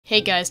Hey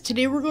guys,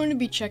 today we're going to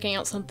be checking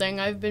out something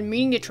I've been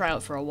meaning to try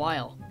out for a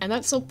while. And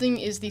that something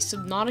is the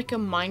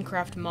Subnautica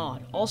Minecraft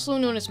mod, also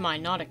known as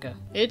Minenautica.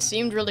 It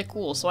seemed really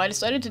cool, so I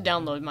decided to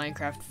download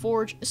Minecraft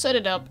Forge, set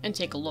it up, and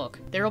take a look.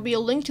 There will be a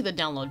link to the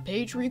download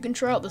page where you can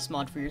try out this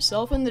mod for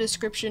yourself in the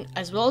description,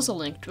 as well as a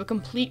link to a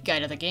complete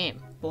guide of the game.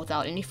 But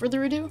without any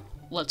further ado,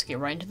 let's get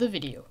right into the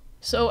video.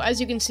 So, as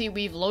you can see,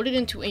 we've loaded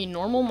into a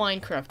normal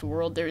Minecraft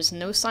world. There is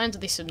no signs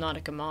of the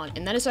Subnautica mod,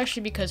 and that is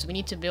actually because we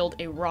need to build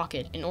a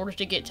rocket in order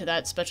to get to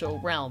that special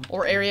realm,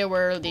 or area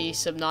where the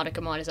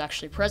Subnautica mod is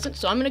actually present.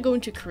 So I'm going to go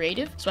into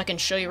Creative, so I can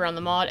show you around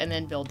the mod and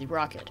then build the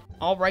rocket.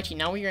 Alrighty,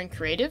 now we are in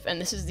Creative, and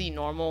this is the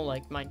normal,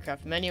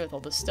 Minecraft menu with all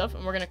this stuff,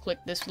 and we're going to click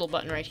this little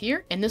button right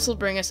here, and this will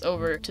bring us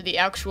over to the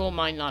actual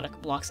Minenautica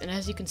blocks, and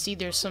as you can see,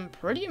 there's some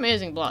pretty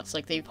amazing blocks.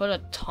 Like, they put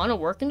a ton of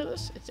work into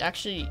this.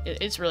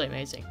 It's really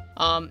amazing.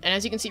 And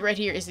as you can see right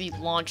here is the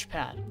launch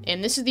pad.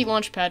 And this is the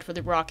launch pad for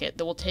the rocket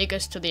that will take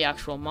us to the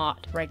actual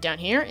mod. Right down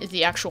here is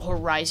the actual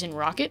Horizon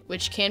rocket,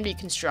 which can be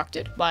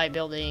constructed by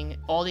building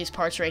all these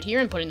parts right here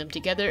and putting them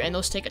together, and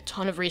those take a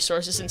ton of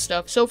resources and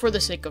stuff. So for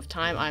the sake of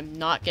time, I'm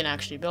not gonna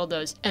actually build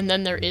those. And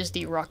then there is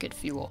the rocket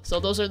fuel. So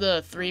those are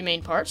the three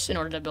main parts in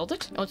order to build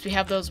it. And once we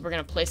have those, we're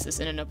gonna place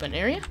this in an open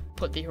area,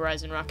 put the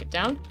Horizon rocket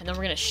down, and then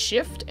we're gonna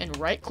shift and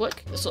right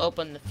click. This will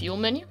open the fuel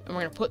menu, and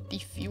we're gonna put the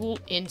fuel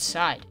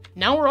inside.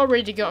 Now we're all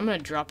ready to go. I'm gonna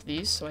drop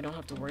these so I don't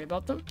have to worry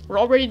about them. We're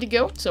all ready to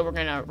go, so we're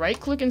gonna right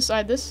click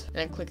inside this, and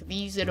then click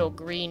these little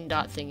green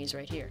dot thingies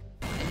right here.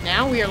 And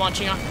now we are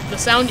launching off. The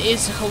sound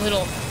is a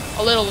little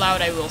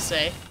loud, I will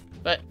say.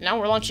 But now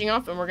we're launching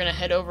off, and we're gonna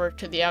head over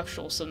to the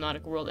actual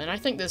Subnautica world. And I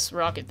think this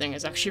rocket thing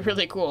is actually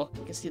really cool.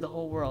 You can see the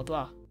whole world.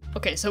 Wow.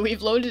 Okay, so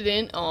we've loaded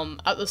in,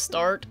 at the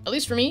start, at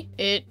least for me,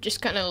 it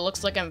just kind of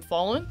looks like I'm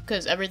falling,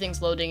 because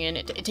everything's loading in.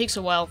 It takes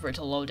a while for it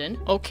to load in.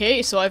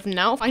 Okay, so I've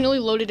now finally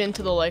loaded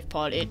into the life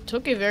pod. It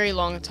took a very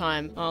long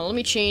time. Let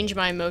me change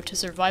my mode to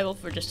survival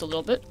for just a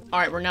little bit.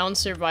 Alright, we're now in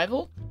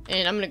survival,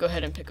 and I'm gonna go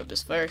ahead and pick up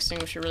this fire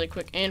extinguisher really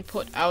quick and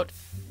put out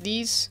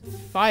these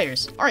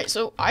fires. Alright,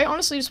 so I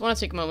honestly just want to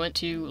take a moment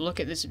to look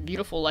at this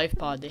beautiful life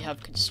pod they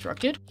have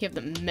constructed. You have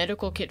the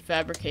medical kit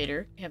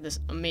fabricator. You have this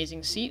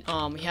amazing seat.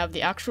 We have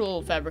the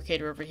actual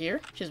fabricator over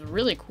here, which is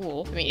really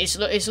cool. I mean, it's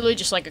literally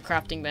just like a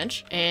crafting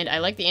bench, and I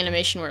like the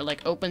animation where it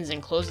like opens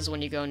and closes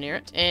when you go near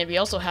it. And we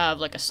also have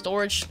like a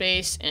storage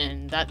space,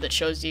 and that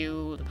shows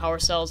you the power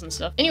cells and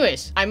stuff.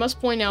 Anyways, I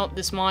must point out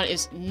this mod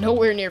is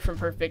nowhere near from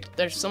perfect.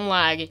 There's some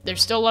lag.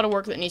 There's still a lot of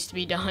work that needs to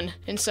be done.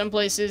 In some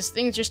places,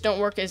 things just don't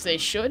work as they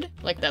should.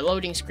 Like, that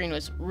loading screen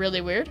was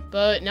really weird.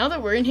 But now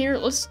that we're in here,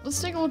 let's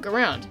take a look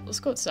around. Let's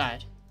go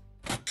outside.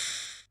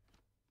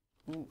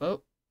 Ooh,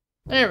 oh.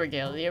 There we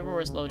go, the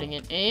Aurora's loading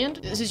it, and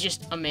this is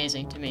just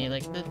amazing to me.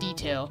 Like, the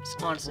detail is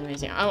honestly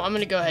amazing. I'm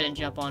gonna go ahead and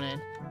jump on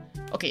in.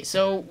 Okay,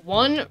 so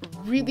one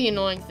really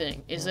annoying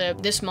thing is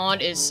that this mod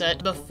is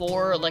set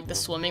before, like, the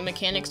swimming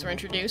mechanics were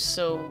introduced,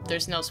 so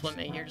there's no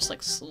swimming. You're just,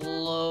 like,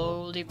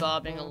 slowly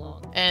bobbing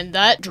along. And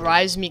that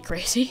drives me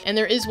crazy. And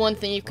there is one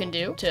thing you can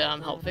do to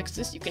help fix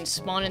this. You can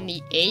spawn in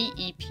the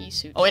AEP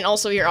suit. Oh, and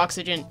also your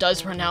oxygen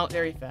does run out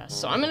very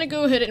fast. So I'm gonna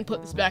go ahead and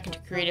put this back into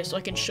creative so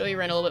I can show you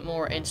around a little bit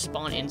more and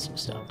spawn in some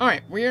stuff.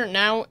 Alright, we are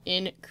now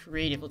in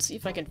creative. Let's see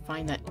if I can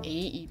find that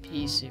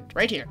AEP suit.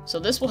 Right here. So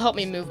this will help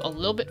me move a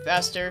little bit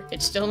faster.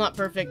 It's still not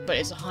perfect, but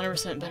it's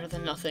 100% better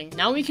than nothing.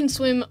 Now we can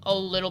swim a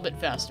little bit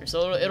faster,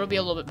 so it'll be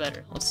a little bit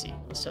better. Let's see.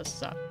 Let's test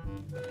this out.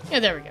 Yeah,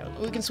 there we go.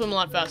 We can swim a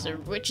lot faster,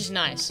 which is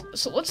nice.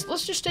 So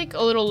let's just take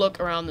a little look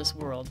around this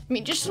world. I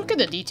mean, just look at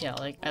the detail.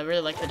 Like, I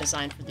really like the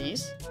design for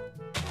these.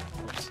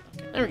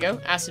 There we go.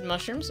 Acid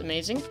mushrooms,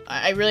 amazing.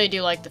 I really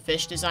do like the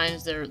fish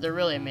designs. They're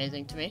really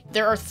amazing to me.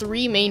 There are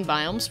three main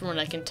biomes from what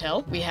I can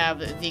tell. We have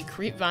the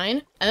creep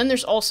vine, and then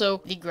there's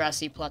also the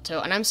grassy plateau.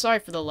 And I'm sorry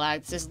for the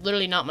lag. This is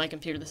literally not my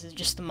computer. This is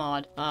just the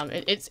mod.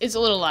 It's a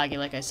little laggy,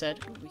 like I said.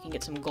 We can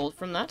get some gold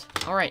from that.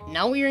 All right,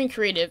 now we are in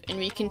creative, and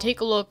we can take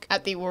a look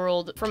at the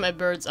world from a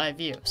bird's eye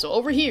view. So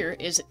over here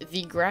is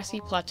the grassy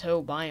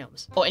plateau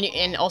biomes. Oh,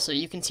 and also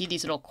you can see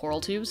these little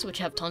coral tubes, which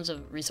have tons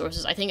of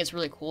resources. I think it's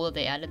really cool that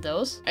they added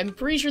those. I'm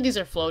pretty sure these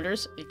are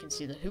floaters. You can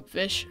see the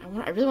hoopfish.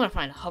 I really want to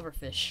find a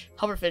hoverfish.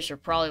 Hoverfish are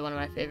probably one of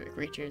my favorite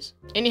creatures.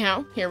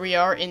 Anyhow, here we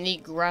are in the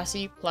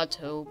grassy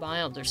plateau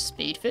biome. There's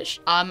spadefish.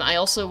 I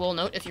also will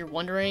note, if you're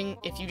wondering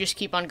if you just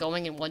keep on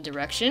going in one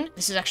direction,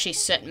 this is actually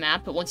set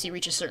map, but once you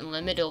reach a certain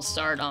limit, it'll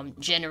start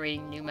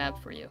generating new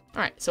map for you.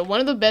 Alright, so one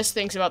of the best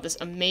things about this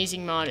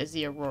amazing mod is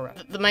the Aurora.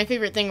 My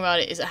favorite thing about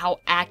it is how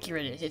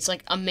accurate it is. It's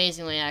like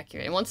amazingly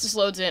accurate. And once this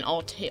loads in,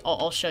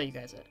 I'll show you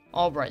guys it.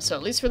 Alright, so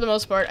at least for the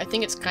most part, I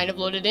think it's kind of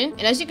loaded in.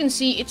 And as you can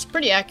see, it's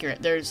pretty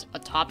accurate. There's a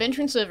top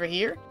entrance over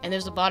here, and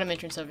there's a bottom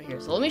entrance over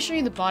here. So let me show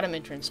you the bottom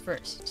entrance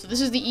first. So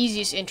this is the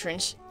easiest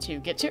entrance to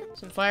get to.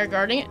 Some fire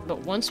guarding it, but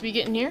once we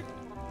get in here,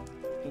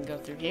 we can go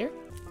through here,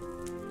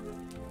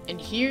 and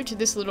here to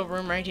this little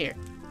room right here.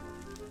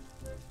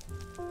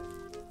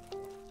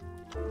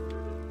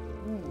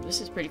 Ooh, this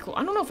is pretty cool.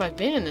 I don't know if I've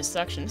been in this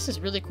section. This is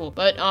really cool.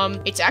 But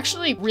it's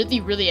actually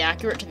really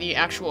accurate to the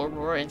actual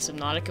Aurora in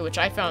Subnautica, which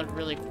I found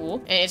really cool.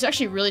 And it's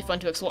actually really fun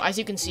to explore. As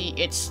you can see,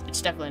 it's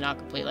definitely not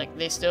complete. Like,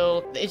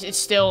 it's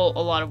still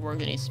a lot of work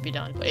that needs to be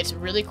done. But it's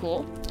really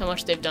cool how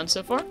much they've done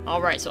so far.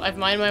 Alright, so I've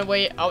mined my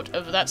way out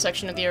of that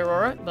section of the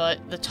Aurora,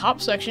 but the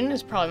top section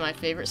is probably my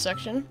favorite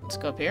section. Let's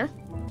go up here.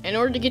 In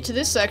order to get to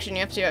this section,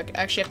 you actually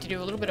have to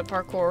do a little bit of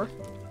parkour.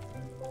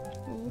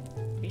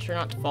 Be sure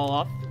not to fall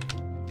off.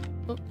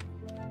 Oh.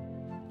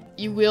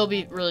 You will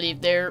be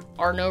relieved. There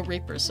are no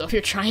reapers, so if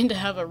you're trying to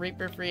have a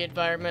reaper-free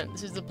environment,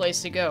 this is the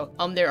place to go.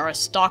 There are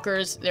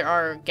stalkers, there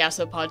are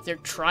gasopods, they're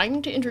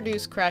trying to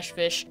introduce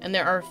crashfish, and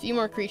there are a few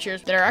more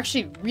creatures that are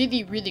actually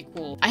really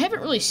cool. I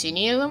haven't really seen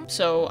any of them,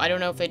 so I don't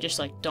know if they just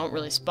like don't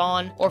really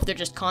spawn, or if they're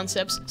just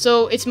concepts.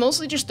 So it's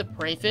mostly just the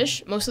prey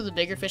fish. Most of the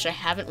bigger fish I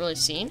haven't really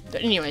seen.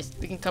 But anyways,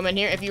 we can come in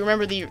here. If you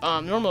remember the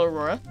normal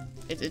Aurora,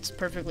 it's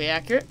perfectly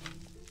accurate.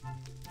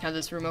 Have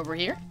this room over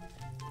here.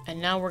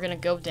 And now we're gonna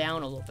go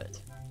down a little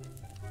bit.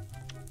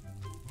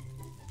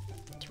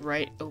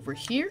 Right over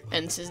here,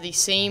 and this is the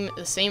same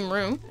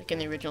room like in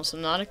the original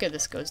Subnautica.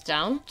 This goes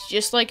down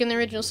just like in the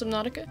original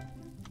Subnautica,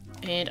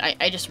 and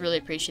I just really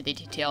appreciate the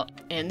detail.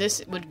 And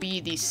this would be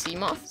the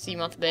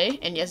Seamoth Bay,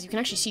 and as you can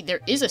actually see,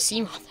 there is a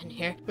Seamoth in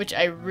here, which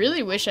I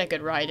really wish I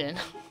could ride in.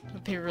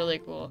 Would be really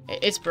cool.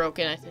 It's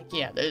broken, I think.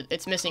 Yeah,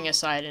 it's missing a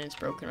side and it's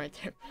broken right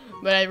there,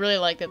 but I really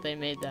like that they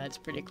made that. It's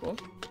pretty cool.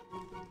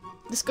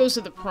 This goes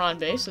to the prawn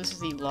bay, so this is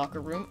the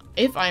locker room,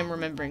 if I'm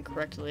remembering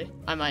correctly.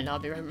 I might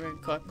not be remembering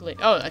correctly.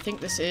 Oh, I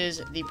think this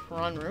is the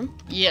prawn room.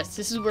 Yes,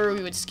 this is where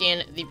we would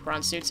scan the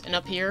prawn suits, and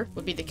up here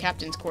would be the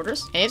captain's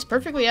quarters. And it's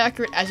perfectly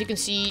accurate. As you can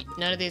see,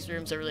 none of these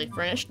rooms are really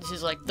furnished. This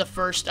is like the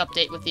first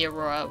update with the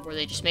Aurora, where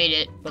they just made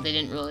it, but they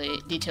didn't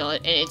really detail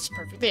it, and it's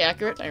perfectly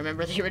accurate. I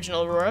remember the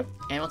original Aurora.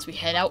 And once we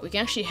head out, we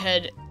can actually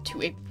head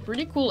to a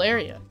pretty cool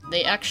area.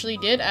 They actually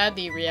did add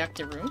the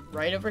reactor room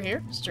right over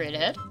here, straight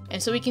ahead.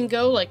 And so we can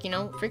go, like, you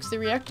know, fix the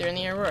reactor in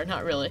the Aurora.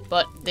 Not really,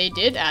 but they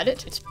did add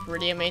it. It's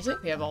pretty amazing.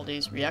 We have all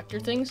these reactor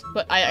things,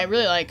 but I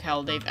really like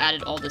how they've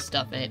added all this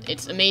stuff in it.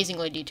 It's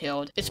amazingly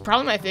detailed. It's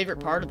probably my favorite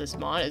part of this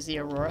mod is the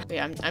Aurora. Okay,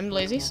 I'm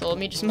lazy, so let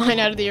me just mine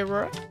out of the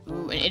Aurora.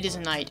 Ooh, and it is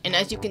a night. And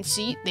as you can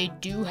see, they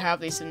do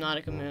have the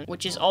Subnautica moon,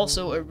 which is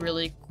also a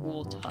really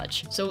cool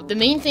touch. So the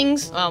main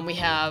things, we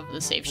have the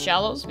safe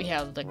shallows, we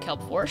have the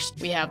kelp forest,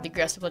 we have the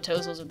grassy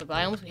plateaus, those are the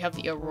biomes, we have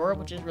the Aurora,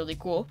 which is really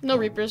cool. No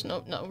reapers,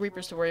 no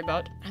reapers to worry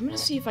about. I'm gonna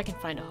see if I can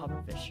find a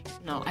hoverfish.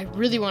 No, I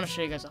really want to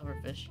show you guys a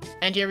hoverfish.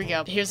 And here we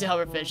go. Here's the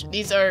hoverfish.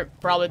 These are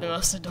probably the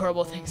most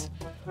adorable things.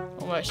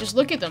 Oh my gosh, just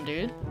look at them,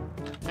 dude.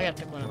 I gotta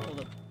pick one up.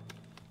 Hold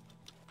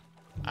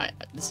up.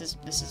 This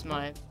is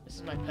my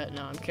pet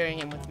now. I'm carrying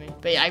him with me.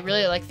 But yeah, I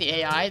really like the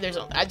AI.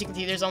 As you can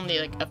see, there's only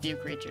like a few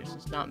creatures.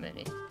 It's not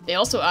many. They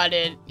also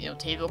added, you know,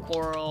 table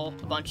coral,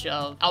 a bunch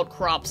of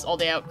outcrops, all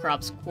the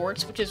outcrops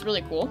quartz, which is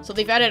really cool. So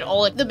they've added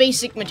all like the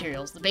basic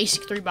materials, the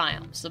basic 3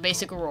 biomes, the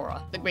basic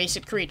Aurora, the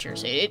basic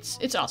creatures.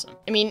 It's awesome.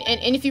 I mean,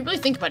 and if you really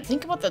think about it,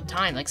 think about the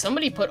time. Like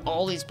somebody put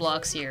all these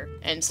blocks here,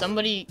 and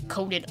somebody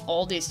coded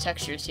all these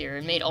textures here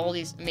and made all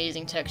these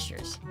amazing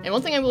textures. And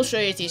one thing I will show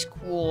you is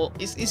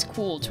these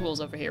cool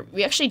tools over here.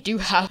 We actually do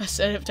have a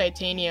set of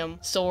titanium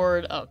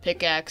sword,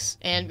 pickaxe,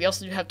 and we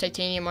also do have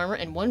titanium armor.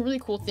 And one really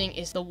cool thing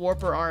is the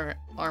warper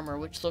armor,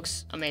 which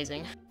looks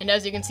amazing. And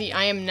as you can see,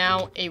 I am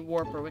now a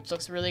warper, which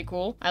looks really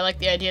cool. I like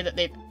the idea that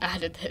they've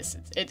added this.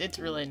 It's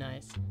really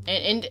nice.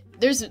 And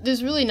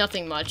there's really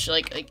nothing much.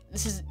 Like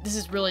this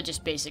is really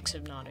just basic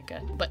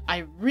Subnautica. But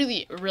I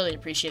really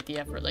appreciate the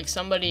effort. Like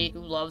somebody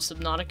who loves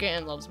Subnautica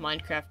and loves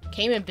Minecraft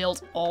came and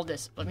built all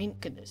this. I mean,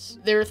 look at this.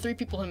 There are 3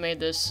 people who made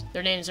this.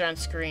 Their names are on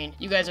screen.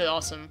 You guys are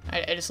awesome.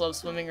 I just love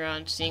swimming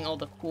around, seeing all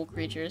the cool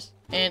creatures.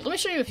 And let me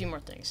show you a few more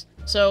things.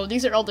 So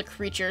these are all the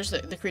creatures,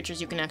 the creatures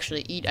you can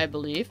actually eat, I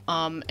believe.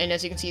 And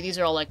as you can see, these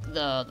are all like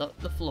the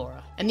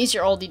flora. And these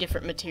are all the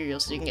different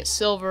materials. So you can get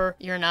silver,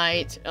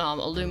 uranite,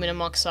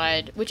 aluminum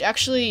oxide, which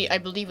actually I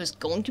believe was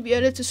going to be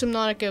added to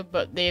Subnautica,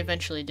 but they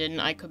eventually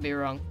didn't. I could be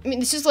wrong. I mean,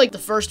 this is like the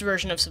first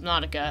version of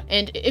Subnautica.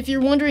 And if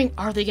you're wondering,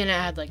 are they gonna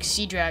add like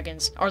sea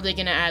dragons? Are they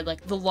gonna add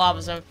like the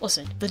lava zone?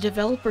 Listen, the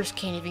developers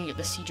can't even get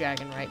the sea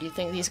dragon right. Do you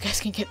think these guys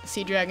can get the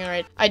sea dragon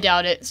right? I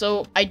doubt it.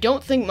 So I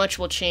don't think much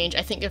will change.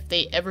 I think if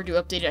they ever do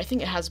update it, I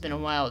think it has been a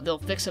while, they'll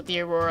fix up the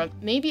Aurora,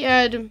 maybe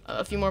add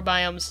a few more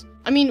biomes.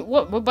 I mean,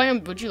 what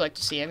biome would you like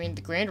to see? I mean,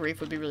 the Grand Reef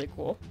would be really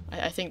cool.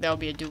 I think that would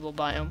be a doable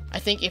biome. I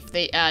think if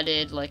they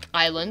added, like,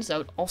 islands, that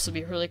would also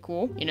be really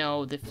cool. You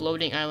know, the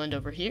floating island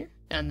over here,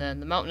 and then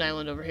the mountain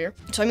island over here.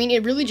 So, I mean,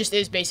 it really just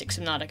is basic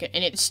Subnautica,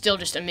 and it's still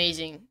just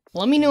amazing.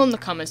 Let me know in the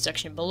comments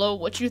section below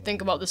what you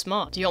think about this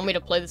mod. Do you want me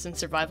to play this in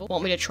survival?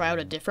 Want me to try out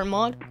a different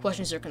mod?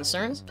 Questions or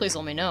concerns? Please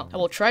let me know. I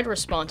will try to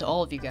respond to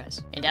all of you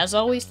guys. And as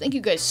always, thank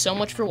you guys so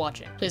much for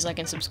watching. Please like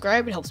and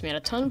subscribe, it helps me out a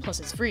ton, plus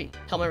it's free.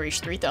 Help me reach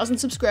 3,000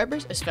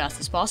 subscribers as fast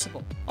as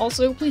possible.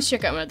 Also, please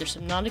check out my other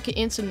Subnautica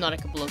and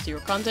Subnautica Below Zero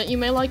content, you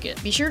may like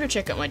it. Be sure to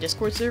check out my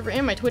Discord server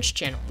and my Twitch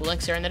channel. The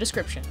links are in the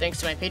description.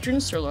 Thanks to my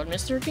patrons, Sir Lord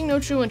Mr., King No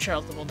True, and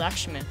Charles the Bold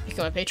Action Man.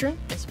 Become a patron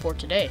and support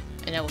today.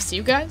 And I will see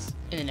you guys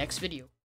in the next video.